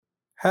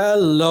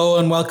Hello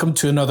and welcome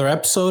to another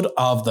episode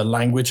of the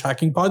Language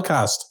Hacking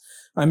Podcast.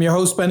 I'm your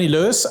host, Benny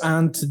Lewis,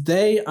 and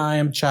today I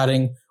am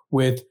chatting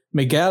with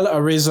Miguel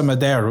Ariza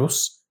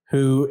Medeiros,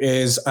 who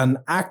is an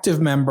active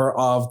member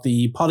of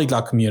the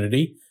polyglot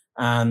community.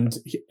 And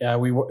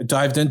we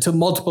dived into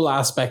multiple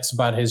aspects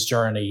about his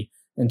journey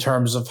in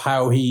terms of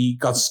how he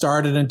got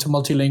started into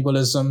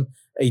multilingualism.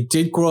 He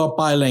did grow up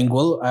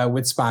bilingual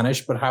with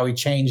Spanish, but how he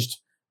changed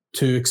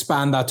to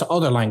expand that to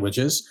other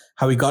languages,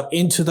 how he got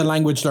into the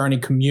language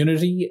learning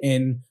community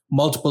in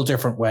multiple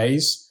different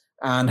ways,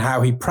 and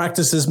how he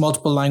practices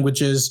multiple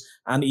languages,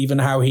 and even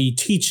how he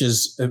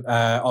teaches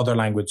other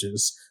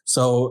languages.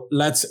 So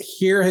let's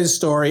hear his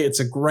story. It's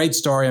a great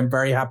story. I'm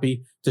very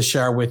happy to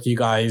share with you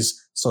guys.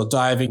 So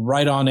diving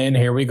right on in,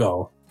 here we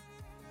go.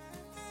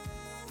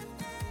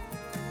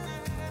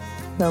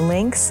 The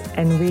links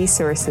and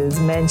resources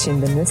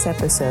mentioned in this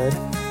episode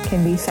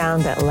can be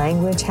found at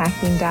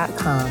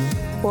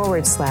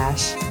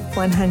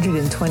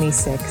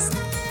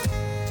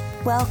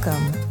languagehacking.com/126.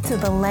 Welcome to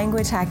the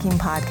Language Hacking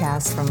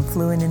Podcast from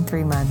Fluent in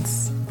 3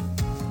 Months.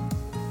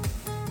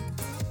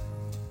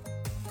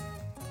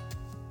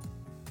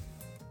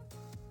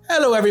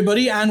 Hello,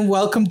 everybody, and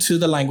welcome to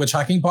the Language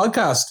Hacking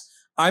Podcast.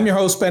 I'm your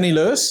host, Benny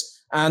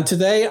Lewis, and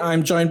today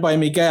I'm joined by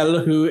Miguel,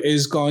 who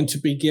is going to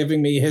be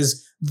giving me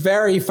his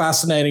very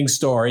fascinating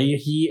story.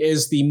 He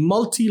is the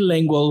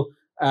multilingual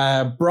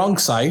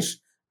Bronxite,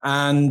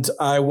 and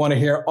I want to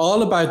hear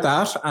all about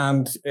that.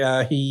 And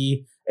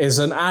he is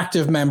an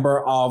active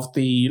member of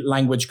the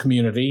language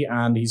community,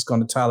 and he's going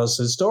to tell us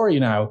his story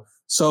now.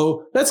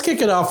 So let's kick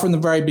it off from the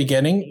very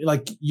beginning.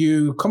 Like,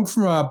 you come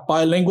from a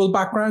bilingual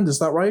background, is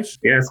that right?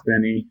 Yes,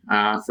 Benny.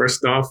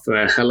 First off,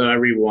 hello,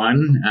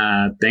 everyone.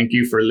 Thank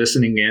you for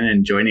listening in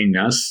and joining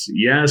us.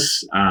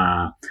 Yes,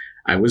 I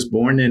was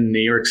born in New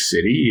York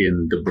City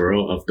in the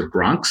borough of the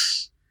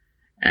Bronx.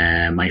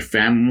 And my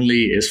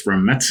family is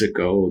from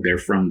Mexico. They're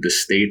from the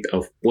state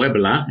of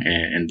Puebla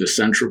in the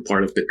central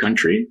part of the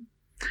country.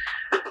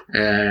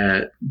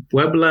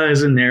 Puebla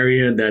is an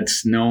area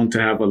that's known to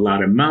have a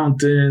lot of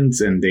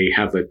mountains, and they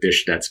have a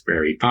dish that's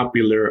very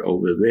popular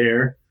over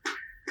there.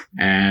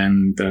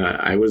 And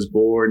I was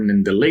born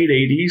in the late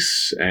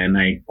 80s, and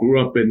I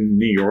grew up in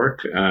New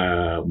York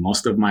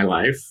most of my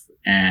life.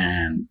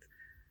 And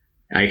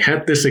I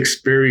had this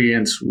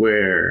experience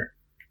where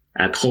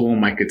at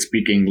home, I could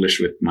speak English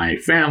with my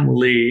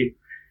family,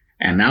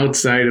 and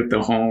outside of the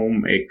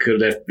home, it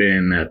could have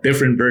been a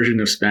different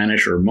version of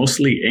Spanish or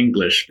mostly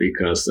English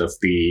because of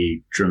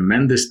the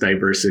tremendous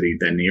diversity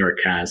that New York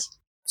has.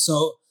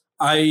 So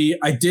I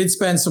did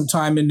spend some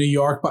time in New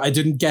York, but I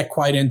didn't get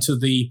quite into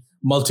the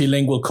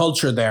multilingual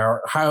culture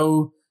there.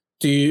 How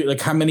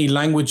many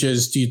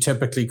languages do you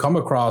typically come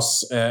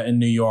across in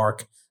New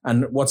York,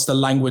 and what's the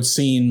language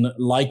scene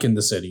like in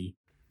the city?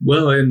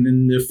 Well,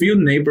 in the few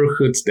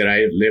neighborhoods that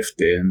I have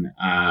lived in,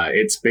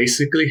 it's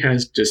basically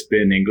has just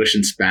been English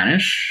and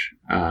Spanish.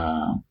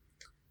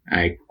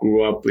 I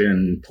grew up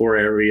in poor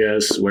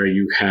areas where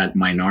you had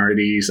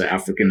minorities,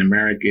 African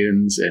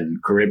Americans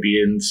and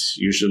Caribbeans,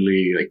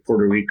 usually like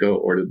Puerto Rico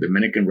or the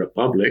Dominican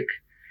Republic.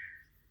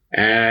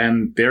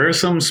 And there are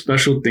some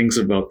special things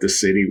about the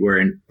city where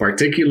in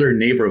particular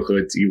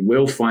neighborhoods, you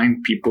will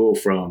find people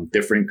from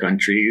different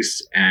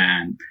countries.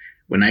 And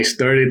when I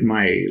started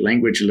my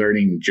language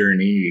learning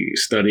journey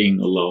studying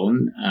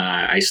alone,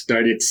 I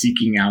started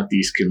seeking out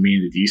these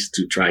communities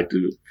to try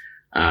to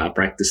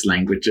practice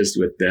languages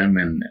with them.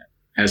 And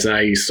as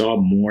I saw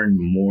more and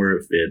more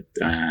of it,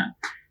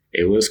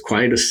 it was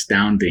quite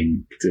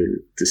astounding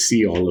to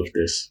see all of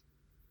this.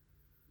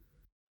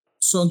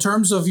 So in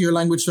terms of your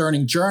language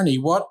learning journey,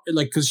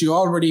 because you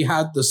already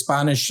had the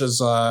Spanish as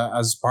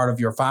part of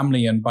your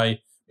family, and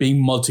by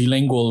being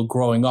multilingual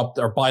growing up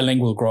or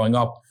bilingual growing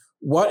up,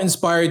 what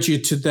inspired you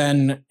to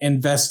then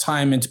invest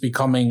time into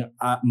becoming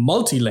a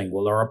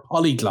multilingual or a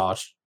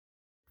polyglot?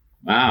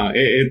 Wow,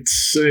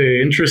 it's an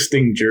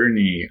interesting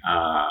journey.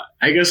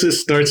 I guess it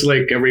starts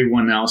like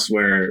everyone else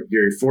where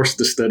you're forced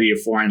to study a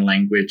foreign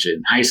language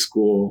in high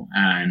school.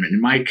 And in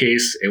my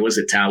case, it was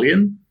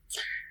Italian.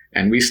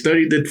 And we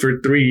studied it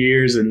for 3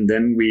 years, and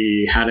then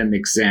we had an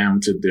exam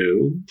to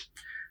do.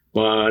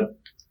 But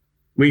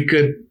we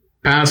could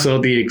pass all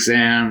the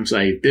exams.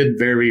 I did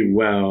very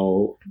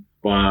well.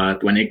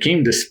 But when it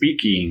came to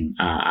speaking,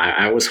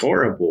 I was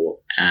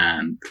horrible.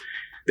 And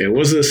there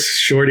was a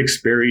short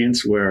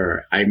experience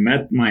where I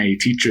met my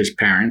teacher's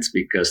parents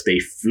because they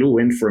flew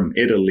in from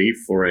Italy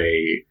for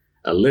a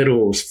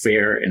little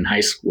fair in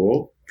high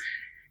school.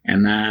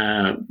 And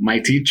my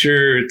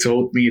teacher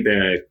told me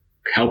to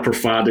help her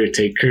father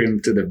take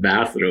him to the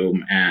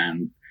bathroom.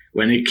 And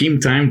when it came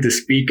time to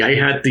speak, I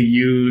had to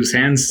use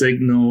hand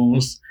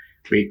signals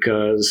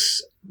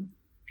because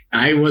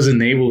I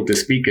wasn't able to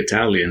speak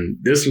Italian.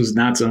 This was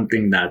not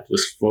something that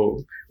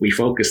we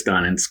focused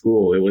on in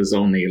school. It was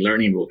only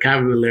learning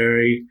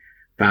vocabulary,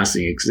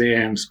 passing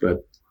exams,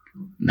 but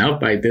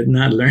nope, I did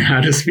not learn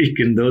how to speak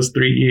in those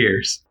 3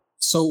 years.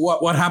 So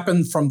what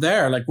happened from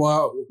there? Like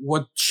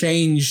what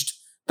changed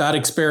that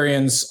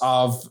experience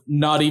of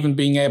not even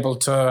being able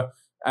to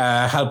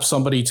help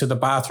somebody to the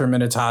bathroom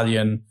in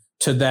Italian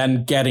to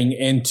then getting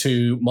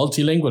into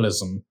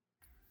multilingualism?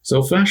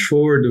 So fast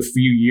forward a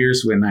few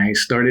years when I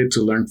started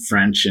to learn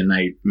French and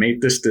I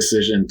made this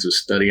decision to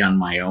study on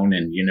my own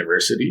in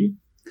university.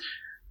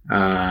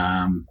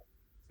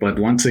 But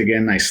once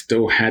again, I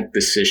still had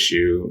this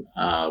issue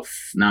of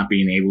not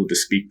being able to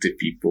speak to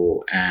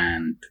people.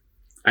 And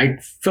I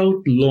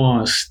felt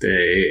lost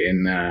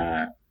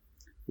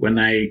when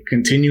I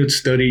continued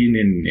studying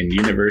in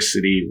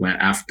university.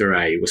 After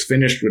I was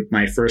finished with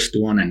my first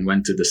one and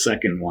went to the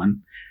second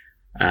one,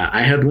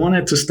 I had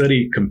wanted to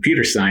study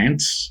computer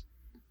science,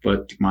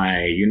 but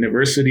my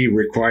university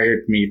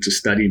required me to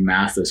study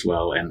math as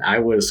well. And I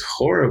was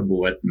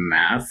horrible at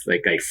math.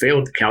 Like, I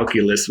failed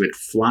calculus with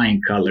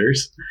flying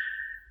colors.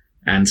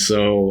 And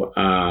so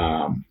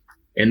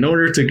in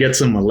order to get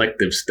some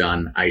electives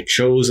done, I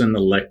chose an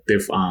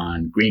elective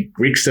on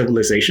Greek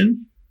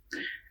civilization.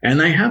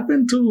 And I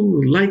happened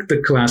to like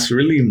the class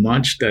really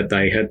much that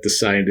I had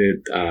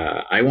decided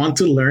I want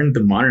to learn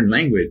the modern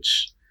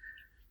language.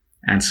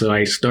 And so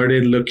I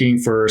started looking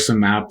for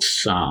some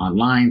apps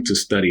online to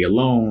study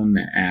alone.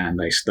 And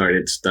I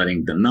started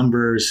studying the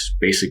numbers,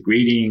 basic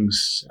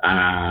readings,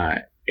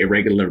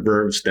 irregular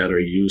verbs that are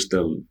used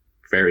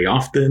very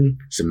often,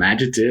 some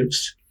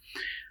adjectives.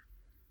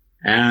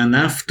 And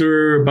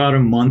after about a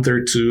month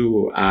or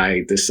two,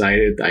 I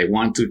decided I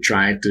want to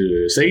try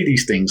to say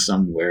these things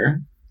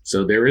somewhere.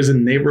 So there is a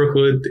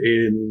neighborhood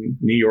in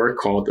New York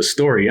called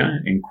Astoria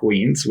in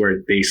Queens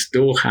where they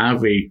still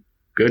have a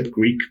good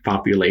Greek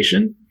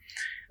population.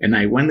 And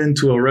I went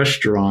into a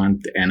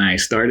restaurant and I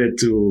started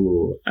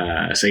to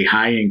say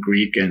hi in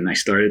Greek, and I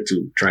started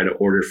to try to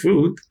order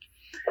food.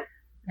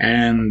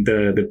 And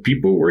the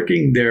people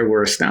working there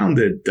were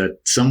astounded that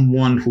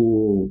someone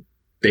who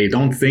they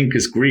don't think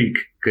is Greek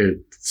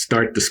could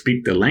start to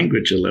speak the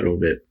language a little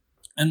bit.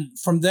 And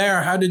from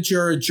there, how did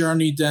your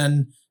journey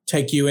then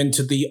take you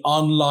into the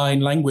online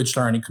language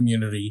learning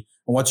community?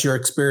 And what's your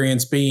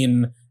experience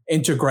been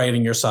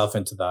integrating yourself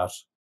into that?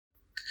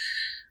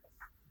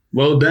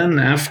 Well, then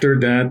after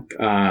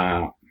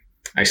that,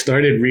 I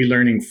started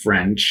relearning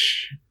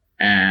French.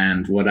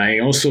 And what I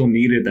also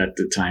needed at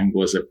the time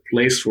was a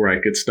place where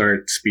I could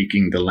start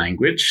speaking the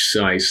language.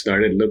 So I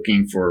started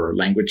looking for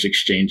language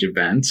exchange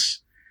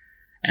events.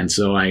 And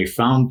so I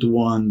found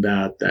one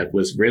that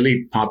was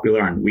really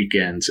popular on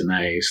weekends, and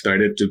I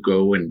started to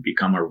go and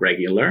become a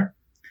regular.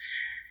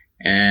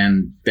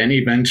 And then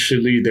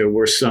eventually there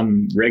were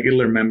some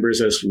regular members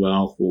as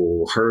well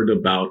who heard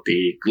about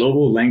the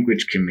global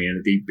language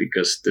community,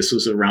 because this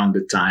was around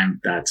the time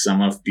that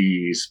some of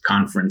these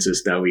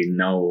conferences that we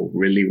know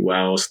really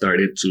well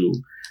started to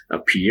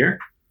appear.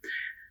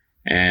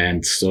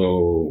 And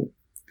so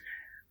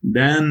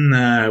then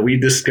we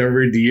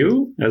discovered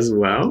you as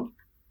well.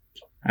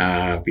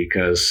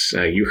 Because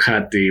you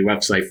had the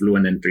website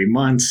Fluent in 3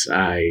 Months.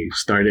 I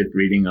started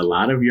reading a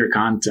lot of your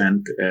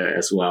content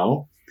as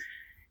well.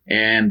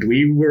 And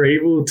we were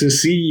able to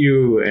see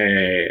you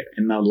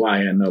in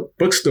a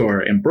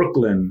bookstore in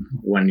Brooklyn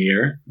one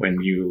year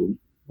when you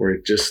were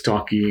just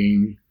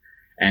talking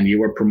and you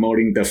were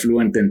promoting the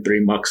Fluent in 3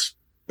 Months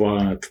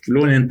book.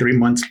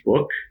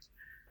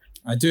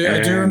 I do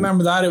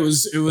remember that. It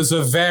was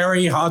a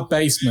very hot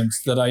basement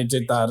that I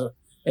did that.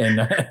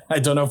 And I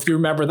don't know if you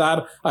remember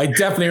that. I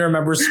definitely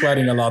remember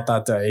sweating a lot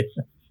that day.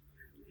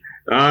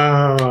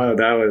 Oh,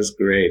 that was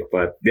great.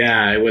 But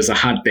yeah, it was a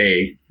hot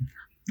day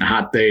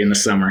in the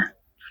summer.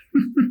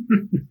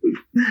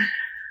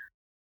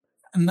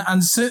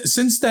 and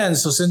since then,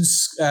 so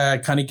since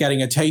kind of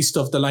getting a taste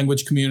of the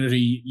language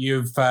community,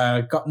 you've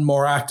gotten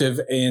more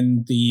active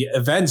in the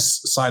events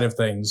side of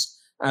things.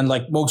 And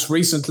like most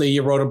recently,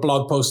 you wrote a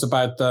blog post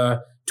about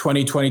the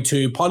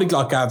 2022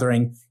 Polyglot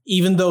Gathering.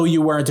 Even though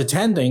you weren't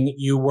attending,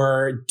 you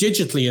were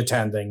digitally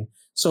attending.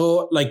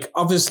 So like,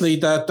 obviously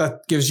that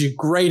gives you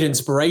great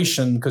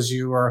inspiration because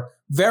you were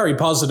very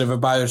positive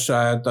about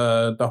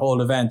the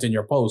whole event in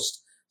your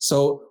post.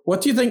 So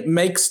what do you think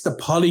makes the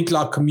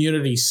polyglot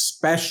community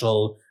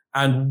special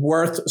and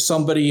worth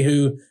somebody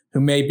who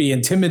may be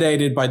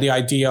intimidated by the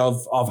idea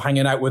of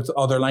hanging out with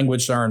other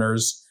language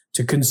learners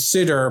to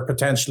consider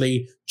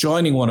potentially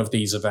joining one of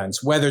these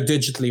events, whether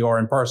digitally or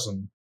in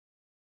person?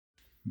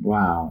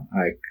 Wow.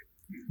 Like,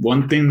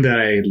 one thing that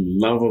I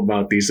love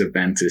about these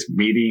events is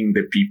meeting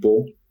the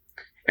people.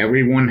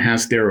 Everyone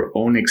has their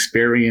own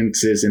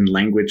experiences in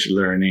language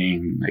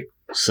learning. Like,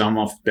 some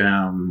of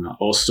them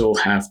also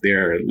have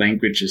their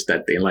languages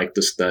that they like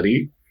to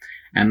study.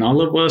 And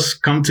all of us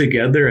come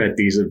together at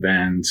these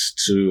events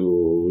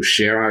to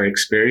share our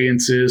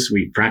experiences.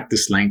 We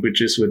practice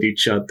languages with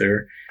each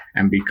other.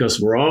 And because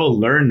we're all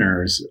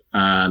learners,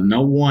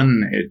 no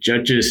one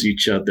judges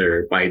each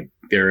other by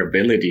their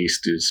abilities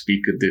to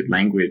speak the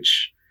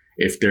language,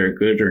 if they're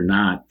good or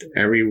not.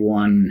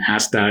 Everyone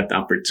has that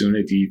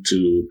opportunity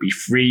to be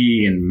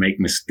free and make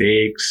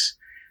mistakes.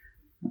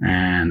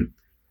 And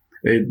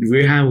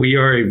we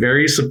are a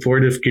very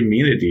supportive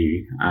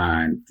community.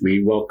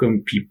 We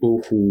welcome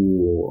people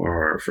who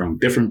are from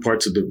different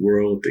parts of the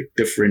world, like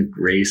different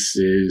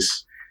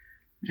races.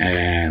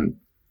 And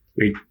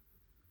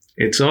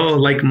it's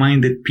all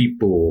like-minded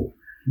people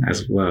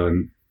as well.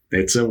 And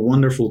it's a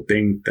wonderful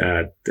thing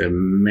that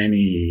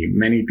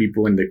many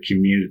people in the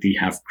community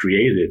have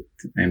created,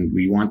 and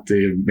we want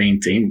to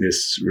maintain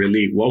this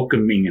really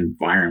welcoming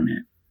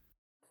environment.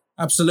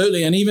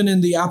 Absolutely. And even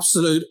in the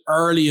absolute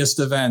earliest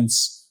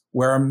events,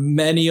 where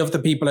many of the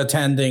people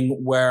attending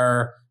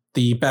were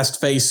the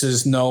best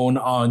faces known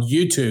on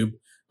YouTube,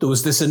 there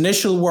was this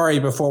initial worry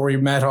before we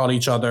met all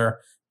each other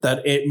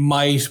that it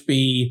might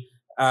be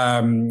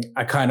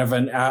a kind of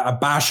a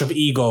bash of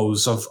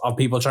egos of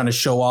people trying to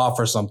show off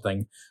or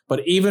something.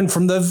 But even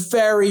from the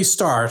very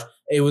start,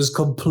 it was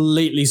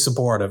completely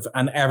supportive,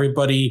 and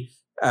everybody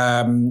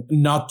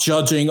not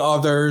judging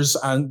others,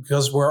 and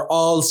because we're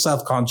all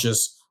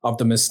self-conscious of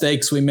the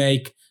mistakes we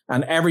make.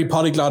 And every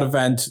polyglot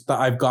event that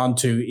I've gone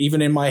to, even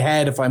in my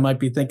head, if I might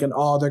be thinking,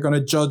 oh, they're going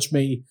to judge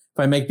me if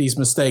I make these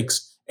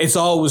mistakes, it's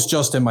always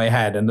just in my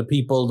head. And the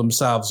people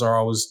themselves are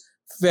always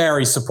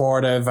very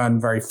supportive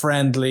and very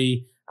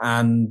friendly.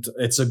 And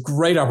it's a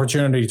great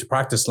opportunity to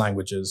practice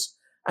languages.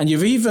 And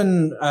you've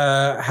even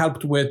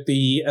helped with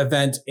the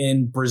event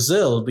in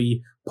Brazil,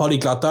 the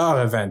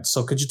Polyglotar event.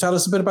 So could you tell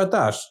us a bit about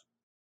that?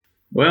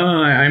 Well,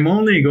 I'm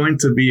only going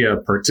to be a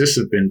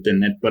participant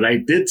in it, but I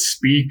did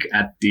speak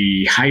at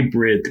the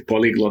hybrid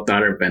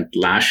Polyglotar event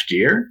last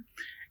year.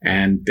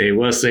 And there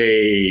was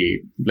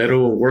a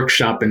little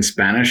workshop in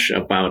Spanish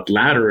about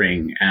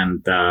laddering.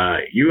 And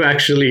you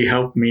actually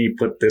helped me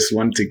put this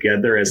one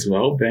together as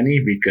well, Benny,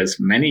 because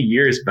many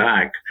years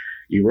back,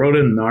 you wrote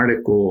an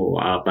article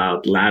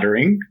about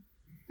laddering.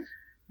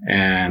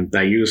 And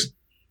I used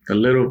a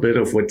little bit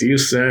of what you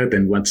said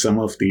and what some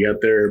of the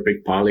other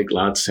big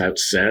polyglots have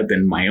said,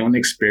 and my own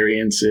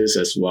experiences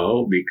as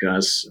well,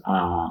 because,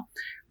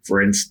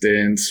 for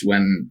instance,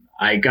 when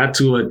I got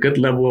to a good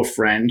level of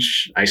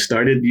French, I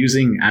started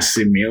using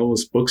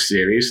Assimil's book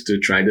series to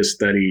try to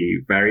study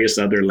various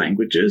other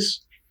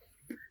languages.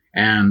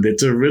 And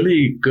it's a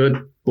really good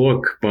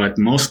book, but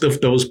most of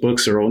those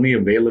books are only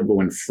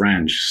available in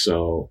French.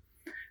 So,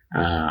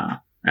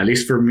 at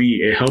least for me,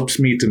 it helps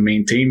me to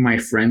maintain my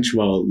French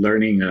while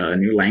learning a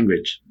new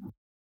language.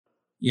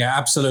 Yeah,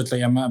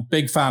 absolutely. I'm a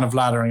big fan of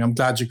laddering. I'm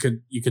glad you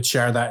could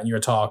share that in your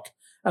talk.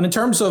 And in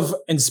terms of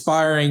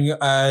inspiring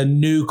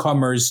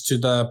newcomers to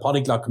the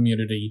polyglot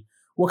community,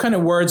 what kind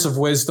of words of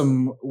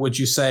wisdom would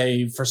you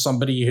say for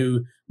somebody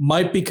who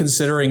might be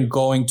considering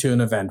going to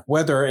an event,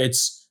 whether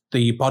it's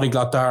the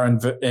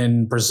Polyglotar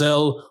in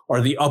Brazil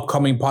or the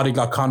upcoming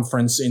Polyglot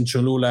Conference in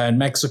Cholula in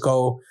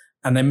Mexico,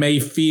 and they may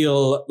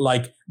feel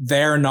like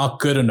they're not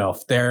good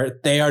enough,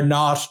 they are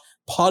not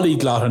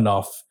polyglot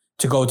enough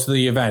to go to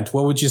the event?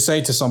 What would you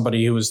say to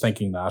somebody who is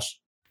thinking that?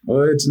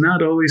 Well, it's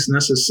not always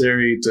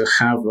necessary to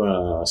have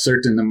a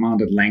certain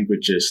amount of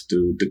languages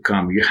to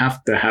come. You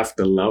have to have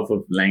the love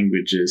of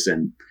languages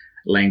and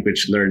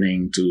language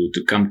learning to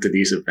come to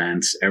these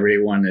events.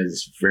 Everyone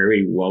is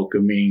very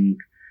welcoming.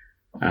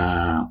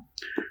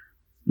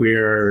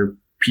 We're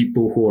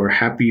people who are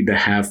happy to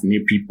have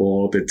new people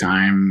all the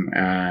time,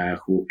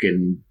 who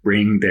can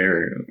bring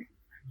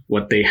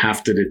what they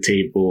have to the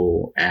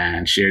table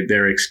and share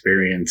their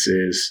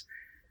experiences.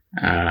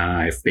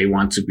 If they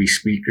want to be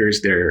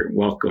speakers, they're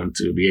welcome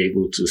to be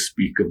able to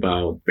speak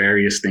about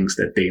various things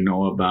that they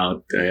know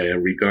about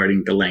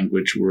regarding the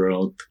language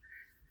world.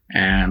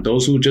 And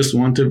those who just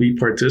want to be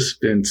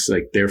participants,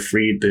 like, they're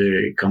free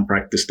to come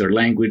practice their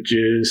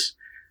languages,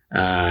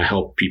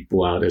 help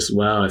people out as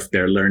well if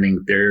they're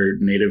learning their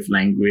native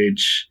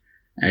language.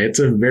 It's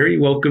a very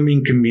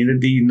welcoming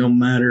community, no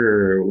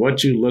matter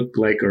what you look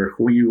like or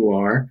who you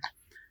are.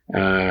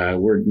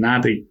 We're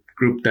not a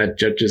group that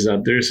judges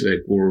others. Like,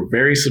 we're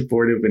very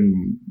supportive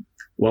and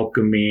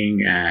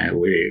welcoming.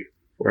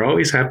 We're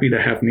always happy to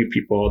have new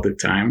people all the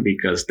time,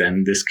 because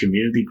then this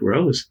community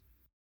grows.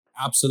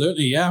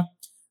 Absolutely, yeah.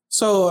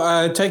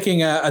 So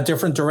taking a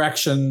different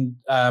direction,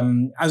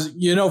 as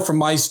you know from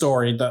my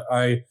story, that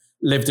I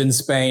lived in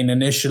Spain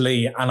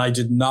initially and I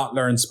did not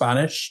learn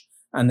Spanish.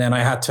 And then I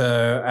had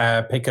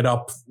to pick it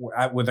up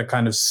with a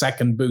kind of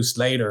second boost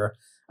later.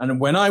 And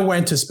when I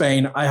went to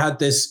Spain, I had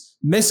this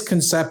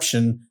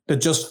misconception that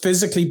just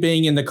physically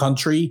being in the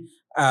country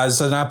as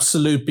an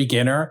absolute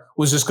beginner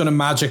was just going to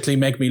magically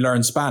make me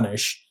learn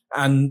Spanish.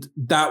 And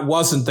that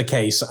wasn't the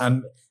case.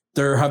 And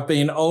there have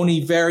been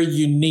only very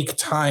unique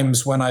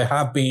times when I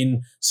have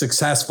been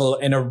successful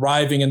in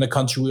arriving in the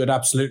country with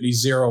absolutely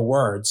zero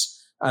words.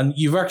 And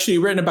you've actually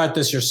written about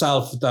this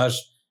yourself, that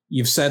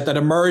you've said that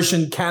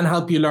immersion can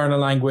help you learn a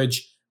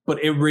language,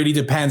 but it really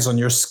depends on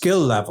your skill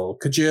level.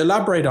 Could you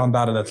elaborate on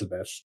that a little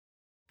bit?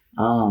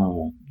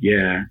 Oh,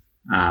 yeah.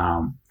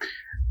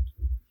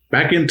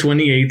 Back in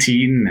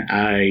 2018,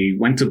 I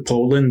went to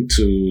Poland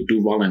to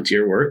do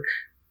volunteer work.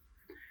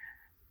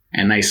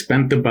 And I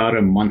spent about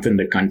a month in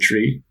the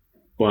country,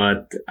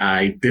 but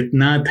I did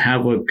not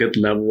have a good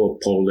level of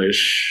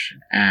Polish.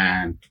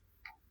 And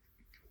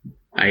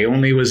I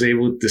only was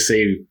able to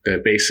say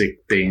the basic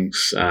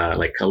things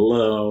like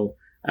hello,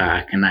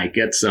 can I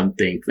get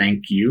something,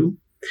 thank you.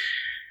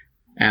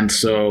 And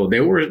so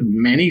there were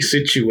many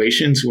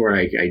situations where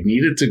I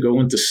needed to go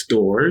into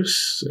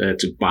stores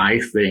to buy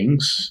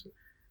things.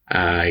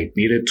 I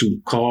needed to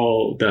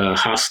call the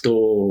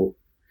hostel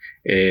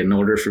in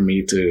order for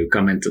me to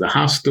come into the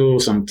hostel.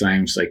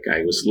 Sometimes like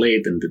I was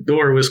late and the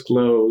door was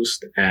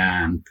closed.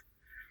 And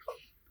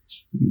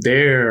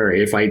there,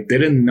 if I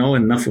didn't know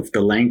enough of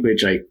the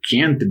language, I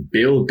can't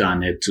build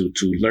on it to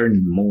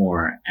learn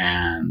more.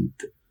 And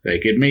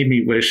like it made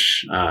me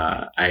wish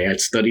I had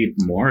studied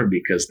more,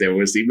 because there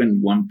was even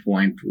one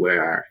point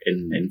where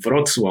in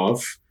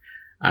Wrocław,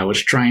 I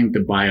was trying to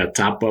buy a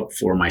top up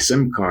for my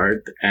SIM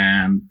card,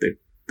 and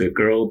the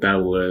girl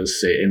that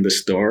was in the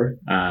store,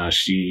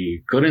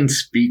 she couldn't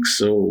speak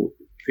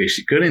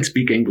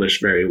English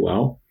very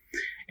well.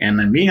 And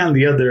then me on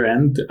the other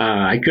end,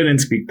 I couldn't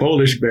speak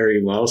Polish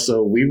very well.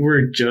 So we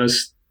were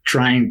just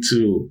trying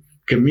to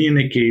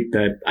communicate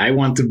that I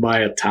want to buy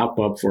a top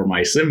up for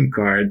my SIM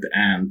card.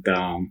 And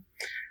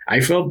I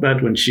felt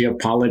bad when she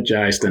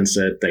apologized and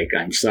said, like,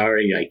 I'm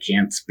sorry, I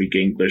can't speak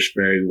English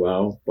very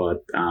well.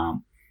 But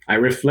I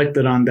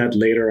reflected on that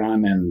later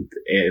on, and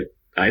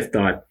I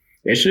thought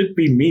it should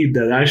be me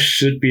that I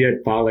should be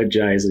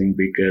apologizing,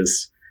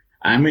 because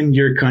I'm in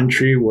your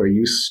country where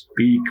you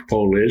speak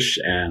Polish,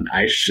 and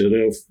I should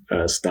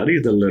have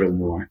studied a little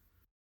more.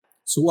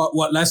 So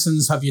what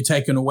lessons have you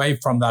taken away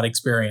from that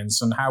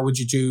experience, and how would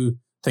you do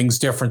things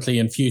differently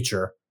in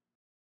future?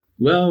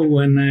 Well,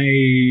 when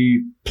I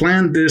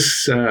planned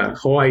this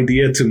whole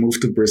idea to move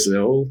to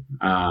Brazil,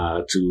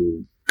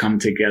 to come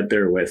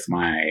together with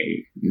my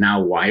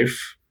now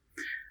wife,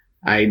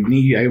 I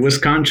was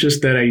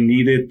conscious that I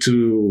needed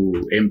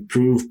to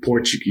improve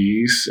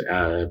Portuguese,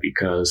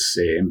 because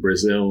in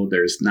Brazil,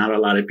 there's not a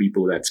lot of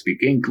people that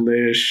speak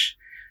English.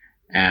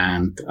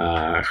 And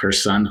her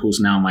son,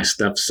 who's now my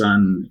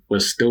stepson,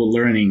 was still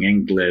learning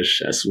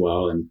English as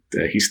well. And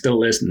he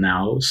still is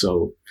now.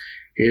 So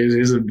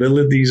his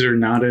abilities are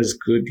not as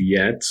good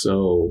yet.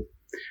 So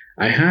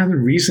I had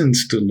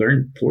reasons to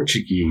learn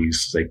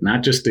Portuguese, like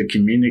not just to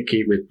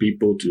communicate with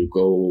people, to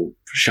go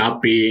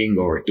shopping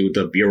or do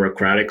the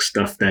bureaucratic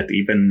stuff that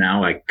even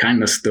now I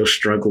kind of still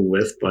struggle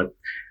with. But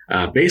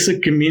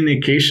basic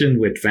communication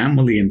with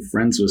family and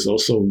friends was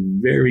also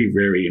very,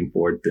 very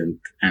important.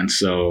 And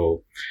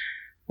so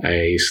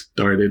I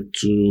started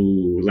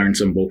to learn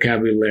some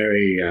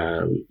vocabulary,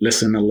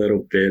 listen a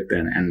little bit,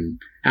 and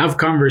have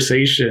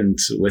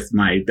conversations with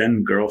my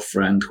then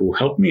girlfriend, who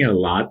helped me a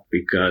lot,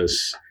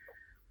 because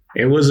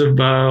it was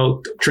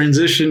about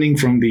transitioning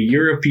from the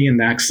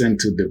European accent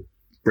to the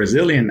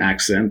Brazilian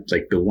accent,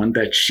 like the one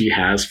that she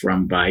has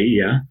from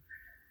Bahia,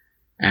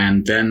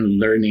 and then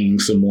learning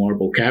some more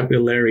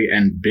vocabulary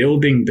and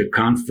building the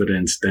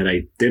confidence that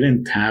I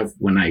didn't have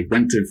when I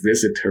went to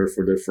visit her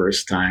for the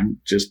first time.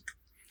 Just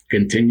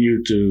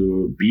continue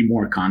to be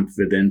more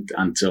confident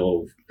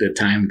until the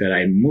time that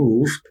I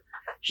moved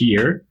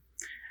here.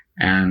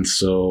 And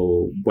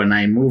so when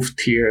I moved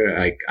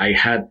here, I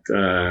had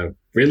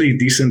really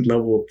decent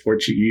level of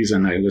Portuguese,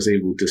 and I was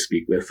able to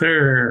speak with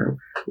her,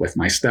 with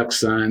my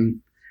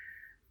stepson.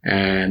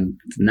 And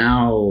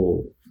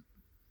now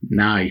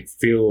I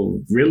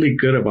feel really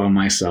good about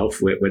myself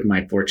with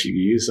my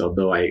Portuguese,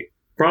 although I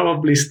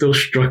probably still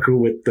struggle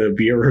with the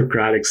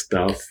bureaucratic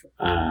stuff.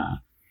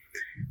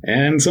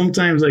 And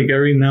sometimes, like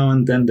every now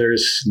and then,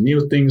 there's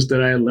new things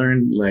that I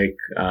learned, like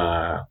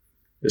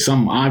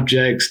some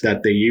objects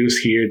that they use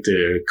here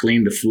to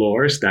clean the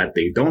floors that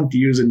they don't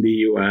use in the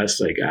US.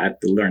 Like I had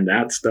to learn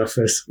that stuff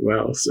as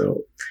well.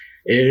 So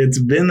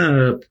it's been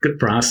a good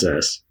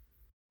process.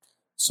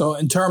 So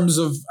in terms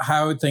of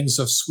how things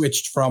have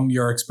switched from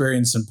your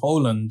experience in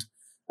Poland,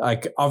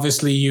 like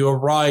obviously you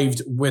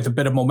arrived with a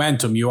bit of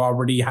momentum. You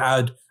already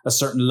had a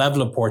certain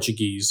level of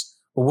Portuguese.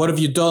 But what have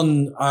you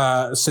done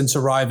since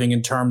arriving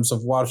in terms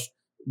of what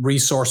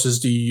resources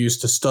do you use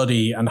to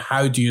study, and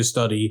how do you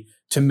study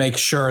to make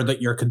sure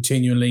that you're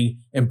continually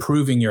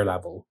improving your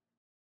level?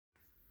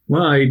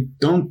 Well, I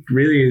don't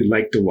really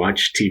like to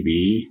watch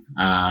TV,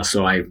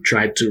 so I've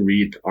tried to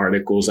read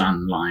articles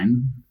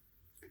online.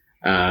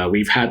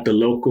 We've had the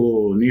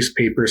local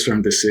newspapers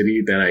from the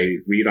city that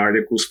I read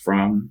articles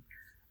from.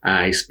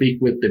 I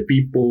speak with the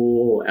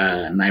people,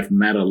 and I've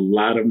met a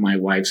lot of my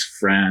wife's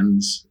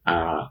friends.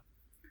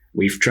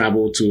 We've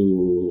traveled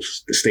to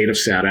the state of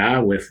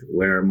Ceará,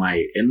 where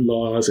my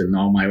in-laws and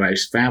all my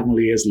wife's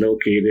family is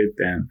located,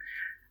 and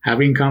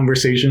having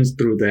conversations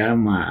through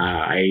them.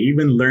 I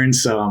even learned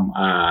some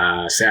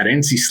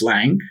Cearense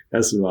slang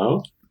as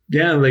well.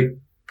 Yeah, like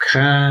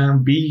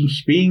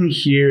being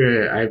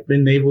here, I've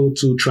been able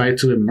to try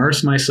to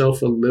immerse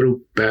myself a little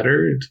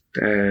better.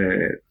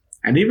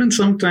 And even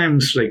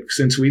sometimes, like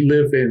since we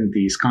live in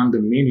these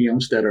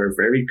condominiums that are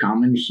very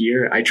common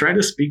here, I try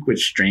to speak with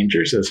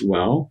strangers as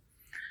well.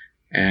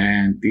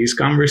 And these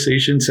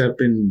conversations have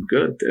been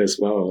good as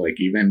well. Like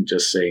even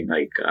just saying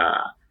like,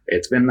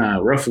 it's been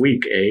a rough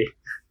week, eh?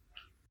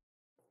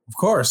 Of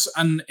course.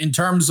 And in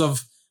terms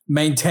of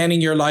maintaining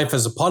your life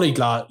as a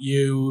polyglot,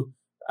 you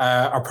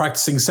are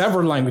practicing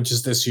several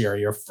languages this year.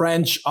 You're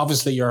French,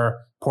 obviously you're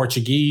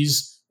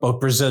Portuguese, both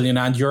Brazilian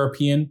and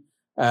European.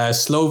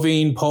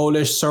 Slovene,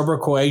 Polish,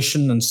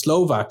 Serbo-Croatian, and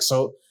Slovak.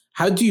 So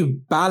how do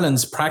you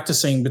balance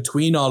practicing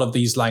between all of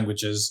these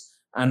languages?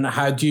 And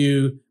how do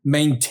you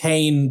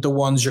maintain the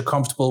ones you're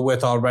comfortable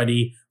with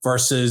already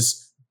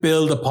versus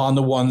build upon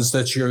the ones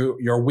that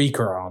you're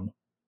weaker on?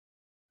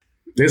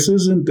 This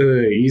isn't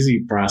the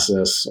easy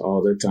process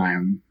all the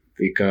time,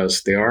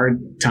 because there are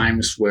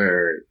times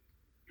where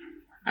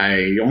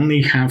I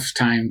only have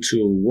time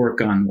to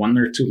work on one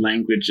or two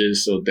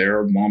languages. So there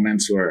are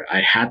moments where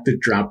I had to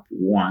drop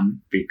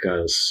one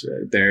because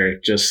there are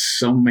just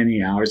so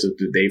many hours of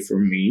the day for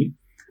me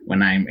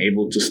when I'm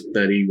able to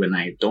study, when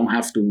I don't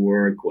have to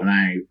work, when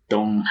I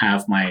don't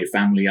have my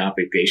family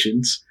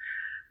obligations.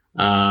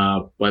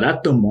 But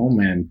at the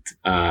moment,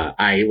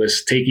 I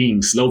was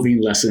taking Slovene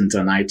lessons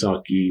on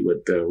italki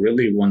with a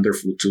really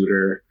wonderful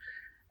tutor.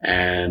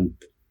 And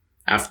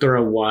after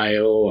a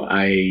while,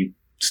 I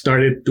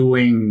started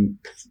doing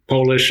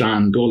Polish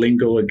on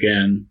Duolingo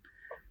again.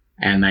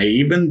 And I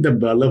even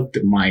developed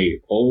my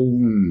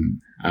own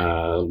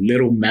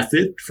little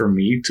method for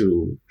me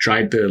to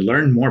try to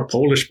learn more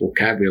Polish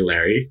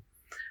vocabulary.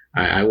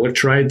 I would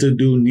try to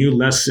do new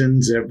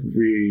lessons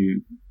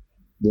every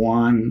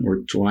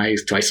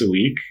twice a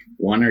week,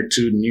 one or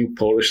two new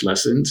Polish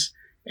lessons.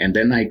 And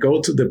then I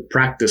go to the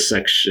practice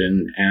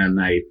section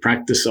and I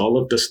practice all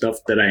of the stuff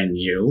that I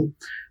knew,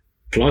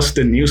 plus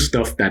the new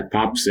stuff that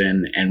pops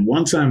in. And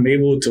once I'm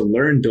able to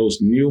learn those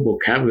new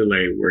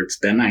vocabulary words,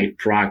 then I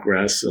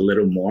progress a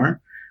little more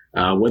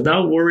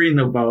without worrying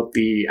about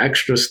the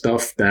extra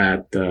stuff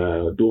that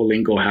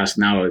Duolingo has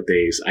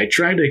nowadays. I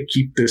try to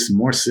keep this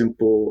more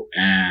simple,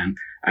 and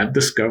I've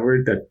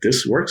discovered that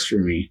this works for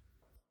me.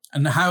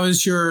 And how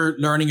has your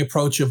learning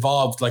approach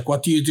evolved? Like,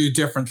 what do you do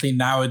differently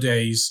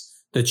nowadays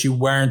that you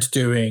weren't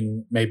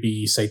doing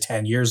maybe, say,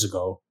 10 years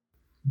ago?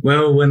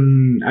 Well,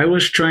 when I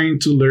was trying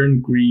to learn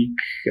Greek,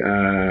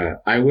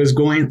 I was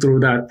going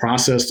through that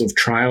process of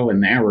trial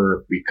and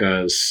error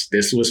because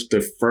this was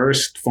the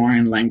first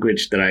foreign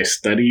language that I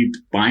studied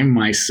by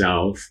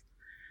myself.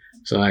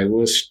 So I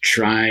was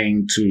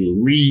trying to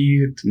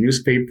read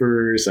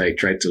newspapers. I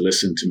tried to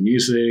listen to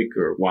music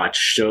or watch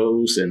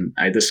shows, and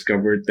I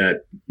discovered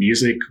that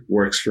music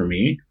works for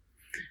me.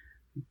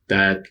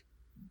 That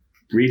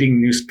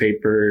reading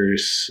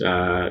newspapers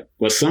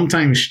was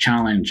sometimes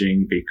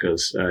challenging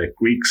because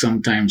Greek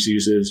sometimes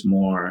uses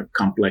more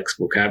complex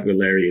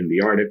vocabulary in the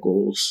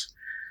articles.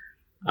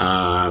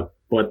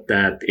 But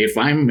that if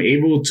I'm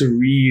able to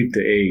read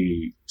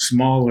a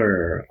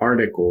smaller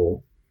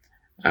article,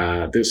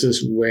 this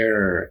is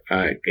where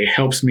it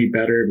helps me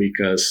better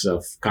because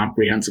of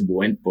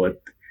comprehensible input.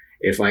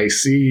 If I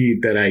see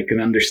that I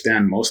can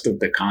understand most of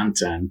the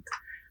content,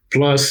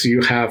 plus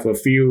you have a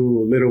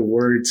few little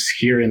words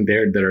here and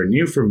there that are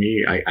new for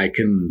me, I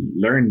can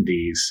learn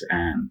these.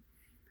 And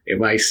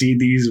if I see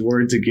these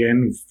words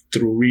again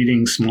through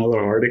reading smaller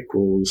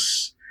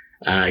articles,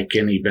 I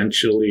can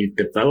eventually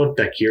develop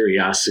that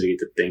curiosity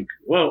to think,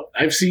 well,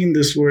 I've seen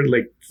this word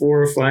like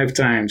 4 or 5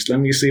 times. Let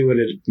me see what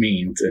it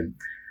means. And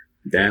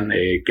then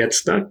it gets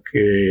stuck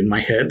in my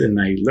head and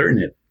I learn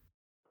it.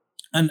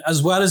 And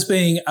as well as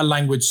being a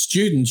language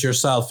student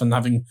yourself and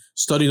having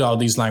studied all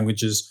these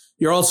languages,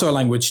 you're also a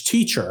language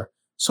teacher.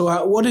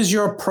 So what is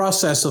your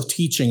process of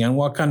teaching, and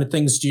what kind of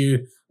things do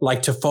you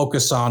like to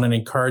focus on and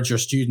encourage your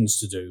students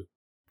to do?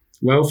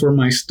 Well, for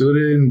my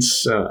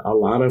students, a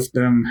lot of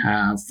them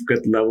have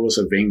good levels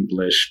of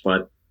English,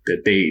 but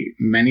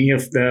many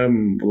of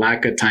them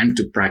lack a time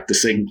to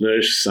practice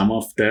English. Some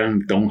of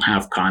them don't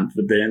have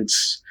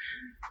confidence.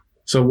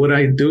 So what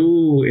I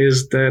do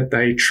is that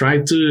I try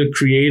to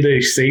create a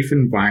safe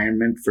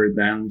environment for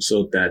them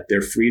so that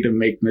they're free to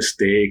make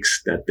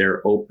mistakes, that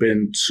they're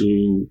open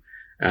to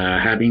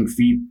having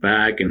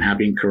feedback and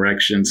having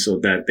corrections so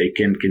that they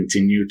can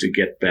continue to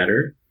get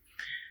better.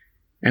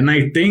 And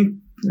I think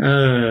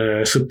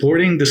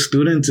supporting the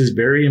students is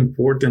very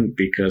important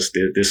because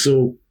this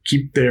will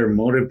keep their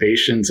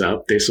motivations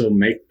up. This will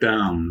make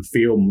them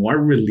feel more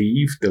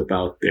relieved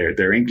about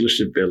their English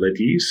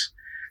abilities.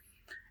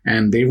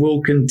 And they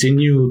will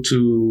continue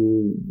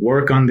to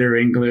work on their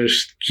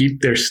English,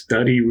 keep their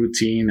study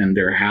routine and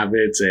their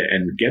habits,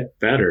 and get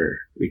better.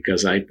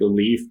 Because I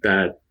believe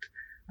that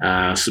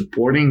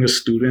supporting a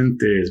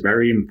student is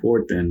very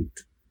important.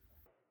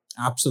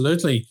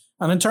 Absolutely.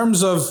 And in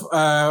terms of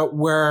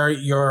where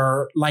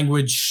your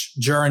language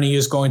journey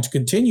is going to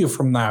continue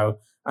from now,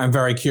 I'm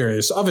very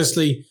curious.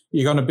 Obviously,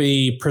 you're going to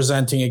be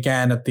presenting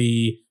again at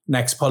the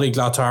next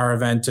Polyglot Hour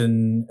event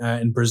in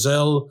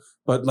Brazil.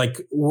 But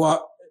like,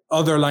 what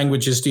other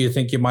languages do you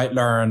think you might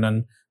learn,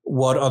 and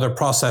what other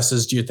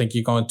processes do you think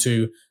you're going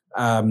to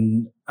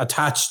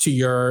attach to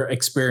your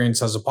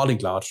experience as a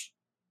polyglot?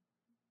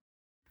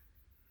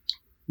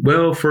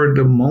 Well, for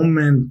the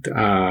moment,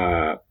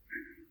 I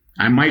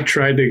might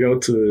try to go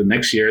to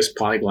next year's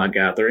Polyglot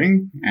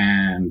Gathering,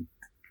 and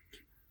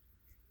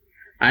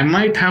I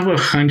might have a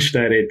hunch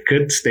that it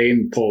could stay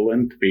in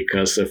Poland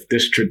because of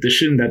this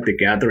tradition that the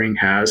gathering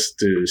has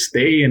to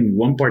stay in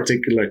one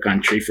particular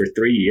country for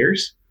 3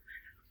 years.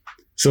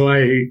 So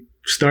I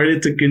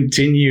started to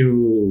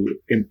continue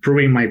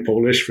improving my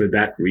Polish for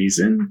that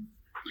reason.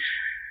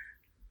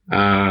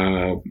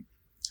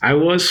 I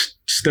was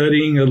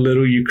studying a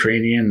little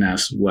Ukrainian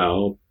as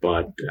well,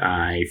 but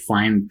I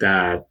find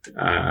that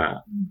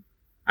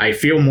I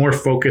feel more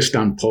focused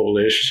on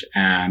Polish,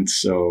 and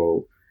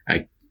so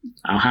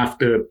I'll have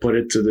to put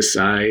it to the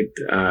side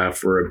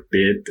for a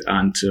bit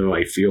until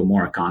I feel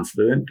more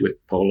confident with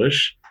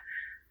Polish.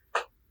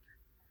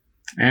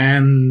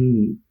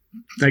 And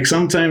like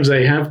sometimes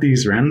I have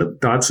these random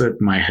thoughts in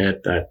my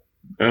head that,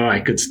 I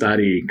could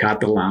study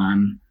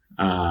Catalan.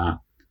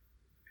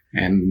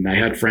 And I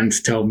had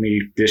friends tell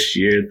me this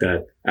year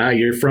that,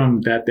 you're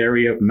from that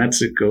area of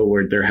Mexico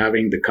where they're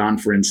having the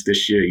conference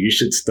this year. You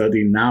should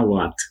study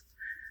Nahuatl.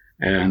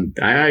 And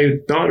I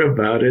thought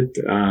about it.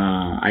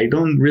 I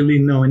don't really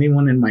know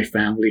anyone in my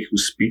family who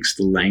speaks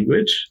the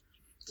language.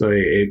 So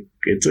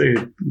it's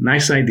a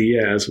nice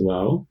idea as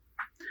well.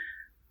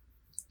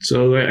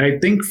 So I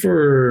think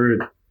for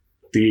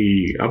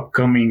the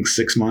upcoming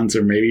 6 months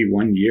or maybe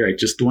 1 year, I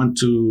just want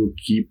to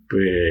keep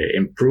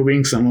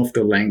improving some of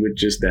the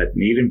languages that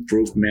need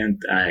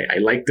improvement. I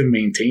like to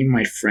maintain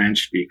my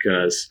French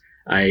because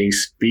I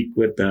speak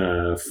with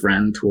a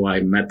friend who I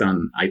met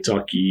on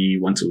italki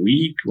once a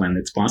week when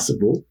it's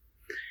possible,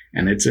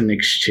 and it's an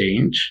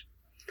exchange.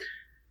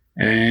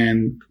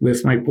 And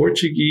with my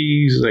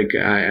Portuguese, like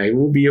I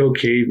will be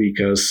okay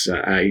because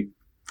I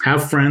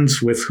have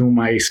friends with whom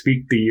I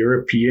speak the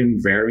European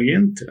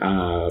variant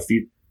a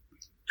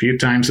few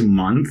times a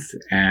month.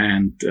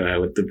 And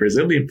with the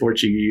Brazilian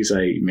Portuguese,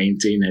 I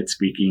maintain it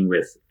speaking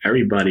with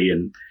everybody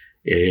and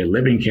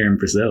living here in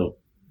Brazil.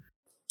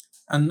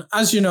 And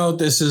as you know,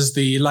 this is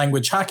the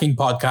Language Hacking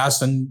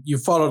Podcast, and you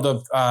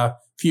followed a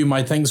few of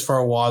my things for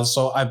a while.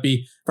 So I'd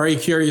be very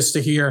curious to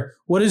hear,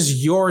 what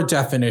is your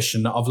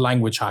definition of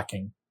language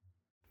hacking?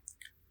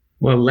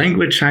 Well,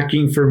 language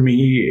hacking for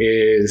me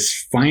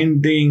is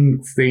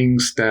finding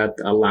things that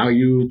allow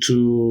you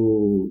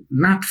to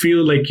not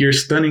feel like you're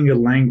studying a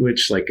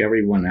language like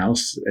everyone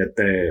else.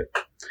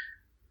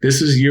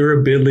 This is your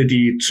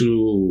ability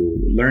to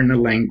learn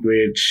a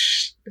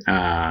language,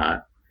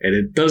 and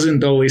it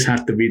doesn't always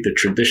have to be the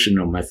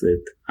traditional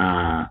method.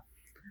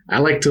 I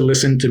like to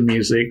listen to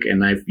music,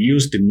 and I've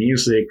used the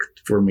music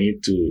for me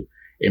to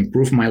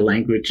improve my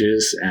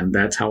languages, and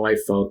that's how I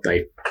felt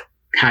I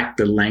hack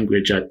the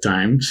language at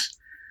times.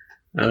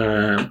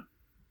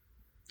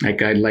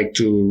 Like I like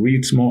to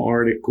read small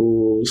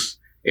articles.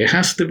 It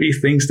has to be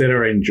things that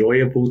are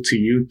enjoyable to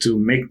you to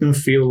make them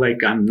feel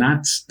like I'm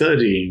not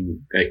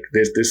studying. Like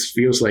this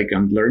feels like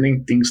I'm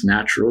learning things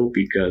natural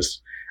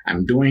because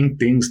I'm doing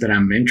things that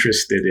I'm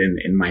interested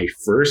in my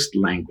first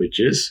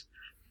languages.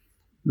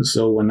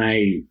 So when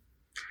I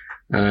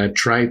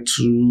try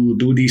to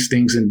do these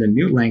things in the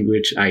new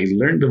language, I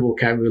learn the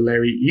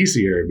vocabulary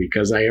easier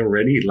because I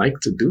already like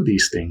to do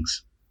these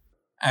things.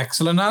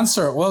 Excellent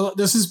answer. Well,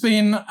 this has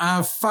been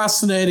a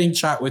fascinating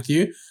chat with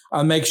you.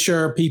 I'll make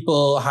sure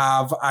people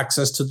have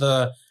access to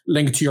the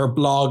link to your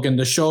blog in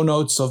the show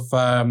notes of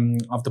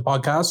the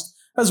podcast,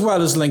 as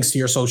well as links to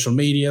your social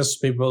media so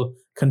people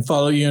can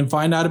follow you and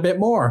find out a bit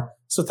more.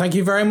 So thank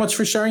you very much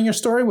for sharing your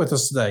story with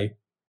us today.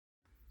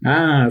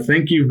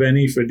 Thank you,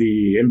 Benny, for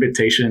the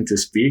invitation to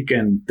speak.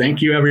 And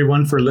thank you,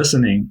 everyone, for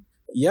listening.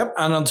 Yep.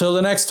 And until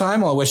the next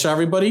time, I'll wish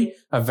everybody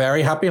a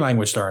very happy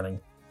language learning.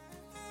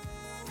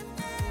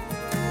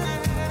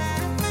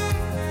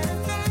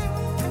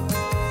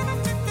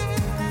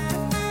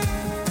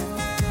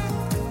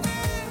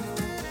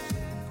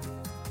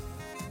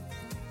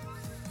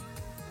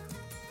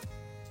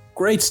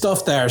 Great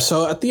stuff there.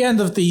 So at the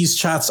end of these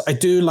chats, I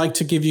do like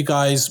to give you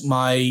guys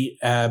my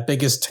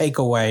biggest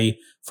takeaway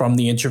from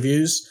the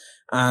interviews.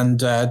 And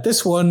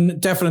this one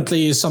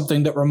definitely is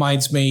something that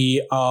reminds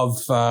me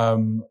of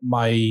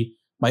my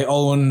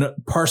own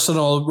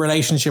personal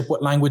relationship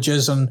with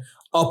languages and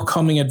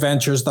upcoming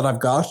adventures that I've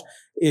got,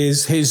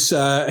 is his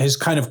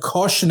kind of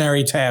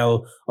cautionary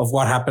tale of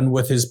what happened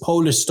with his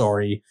Polish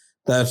story,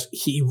 that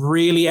he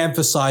really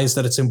emphasized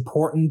that it's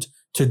important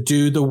to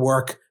do the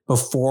work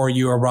before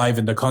you arrive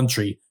in the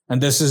country. And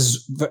this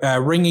is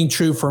ringing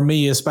true for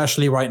me,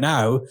 especially right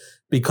now,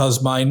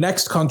 because my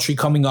next country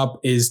coming up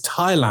is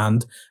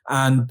Thailand,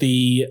 and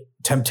the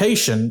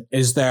temptation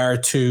is there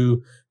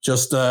to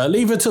just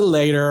leave it till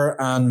later.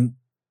 And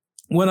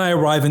when I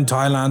arrive in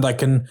Thailand, I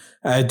can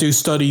do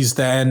studies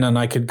then, and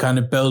I could kind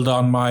of build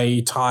on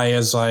my Thai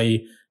as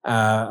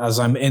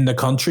I'm in the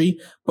country.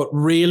 But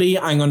really,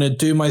 I'm going to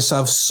do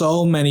myself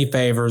so many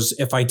favors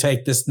if I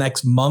take this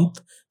next month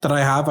that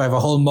I have a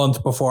whole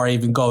month before I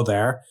even go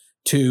there,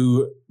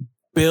 to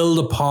build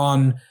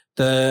upon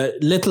the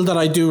little that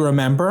I do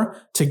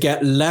remember, to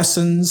get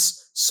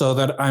lessons so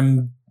that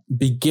I'm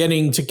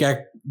beginning to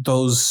get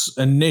those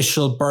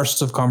initial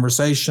bursts of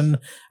conversation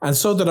and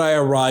so that I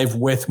arrive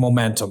with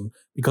momentum.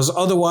 Because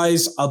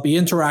otherwise I'll be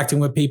interacting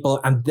with people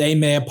and they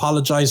may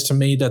apologize to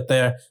me that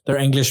their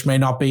English may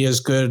not be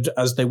as good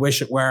as they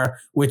wish it were,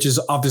 which is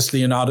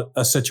obviously not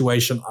a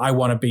situation I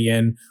want to be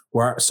in,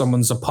 where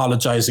someone's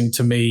apologizing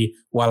to me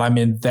while I'm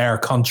in their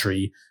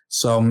country.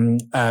 So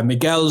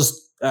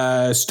Miguel's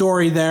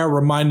story there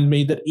reminded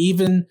me that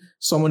even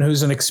someone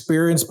who's an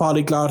experienced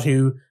polyglot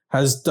who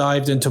has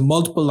dived into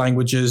multiple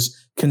languages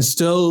can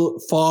still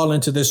fall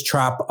into this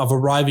trap of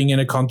arriving in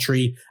a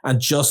country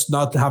and just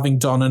not having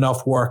done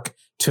enough work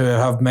to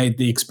have made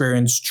the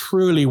experience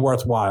truly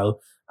worthwhile.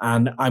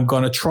 And I'm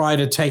going to try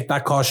to take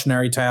that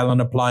cautionary tale and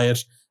apply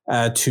it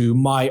to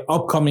my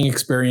upcoming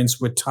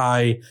experience with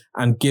Thai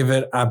and give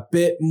it a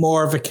bit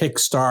more of a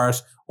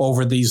kickstart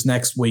over these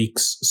next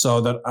weeks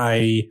so that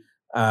I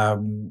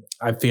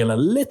feel a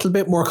little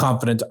bit more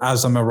confident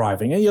as I'm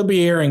arriving. And you'll be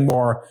hearing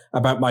more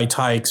about my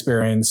Thai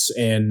experience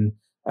in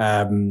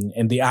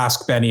the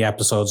Ask Benny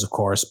episodes, of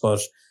course. But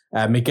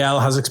Miguel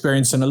has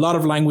experience in a lot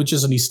of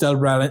languages and he still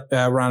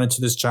ran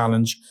into this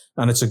challenge.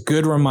 And it's a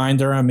good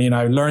reminder. I mean,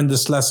 I learned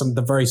this lesson at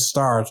the very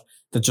start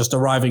that just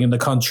arriving in the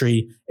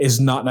country is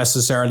not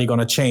necessarily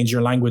going to change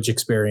your language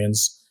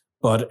experience.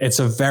 But it's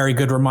a very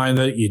good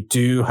reminder that you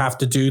do have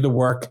to do the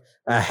work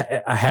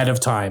ahead of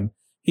time.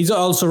 He's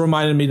also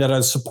reminded me that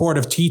a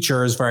supportive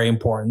teacher is very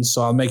important.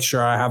 So I'll make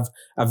sure I have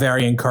a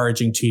very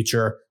encouraging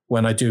teacher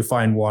when I do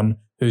find one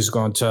who's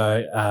going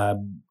to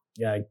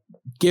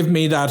give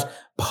me that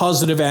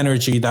positive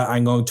energy that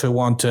I'm going to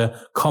want to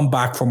come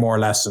back for more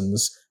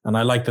lessons. And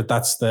I like that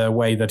that's the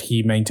way that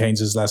he maintains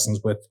his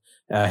lessons with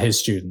his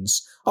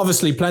students.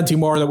 Obviously, plenty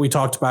more that we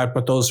talked about,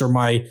 but those are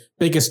my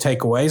biggest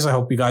takeaways. I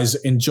hope you guys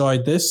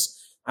enjoyed this.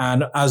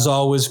 And as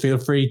always, feel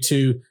free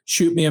to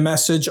shoot me a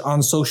message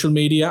on social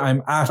media.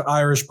 I'm at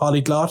Irish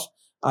Polyglot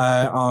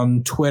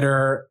on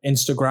Twitter,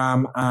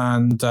 Instagram,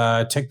 and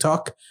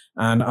TikTok.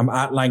 And I'm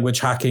at Language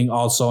Hacking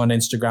also on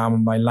Instagram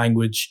on my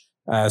language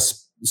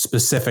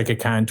specific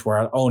account where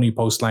I'll only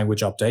post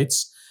language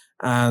updates.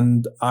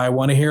 And I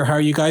want to hear how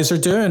you guys are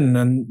doing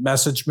and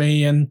message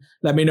me and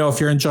let me know if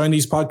you're enjoying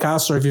these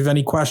podcasts or if you have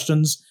any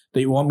questions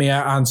that you want me to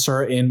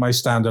answer in my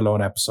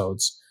standalone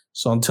episodes.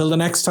 So until the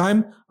next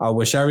time, I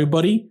wish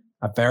everybody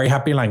a very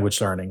happy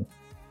language learning.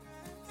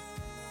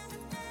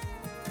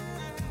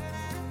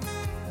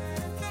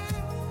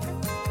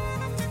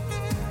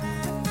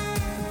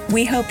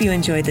 We hope you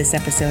enjoyed this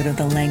episode of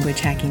the Language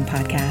Hacking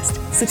Podcast.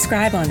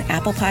 Subscribe on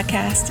Apple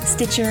Podcasts,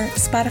 Stitcher,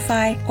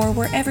 Spotify, or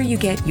wherever you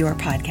get your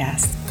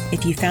podcasts.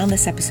 If you found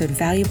this episode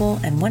valuable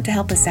and want to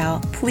help us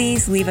out,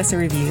 please leave us a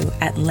review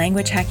at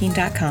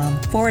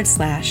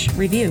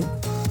languagehacking.com/review.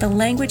 The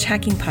Language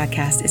Hacking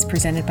Podcast is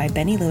presented by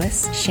Benny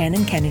Lewis,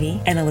 Shannon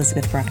Kennedy, and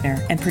Elizabeth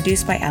Bruckner, and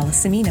produced by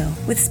Alice Semino,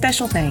 with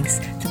special thanks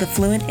to the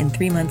Fluent in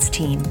 3 Months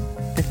team.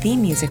 The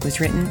theme music was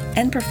written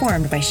and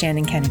performed by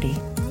Shannon Kennedy.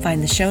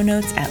 Find the show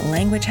notes at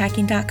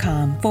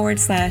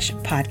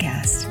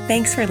languagehacking.com/podcast.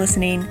 Thanks for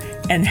listening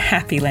and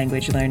happy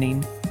language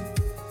learning.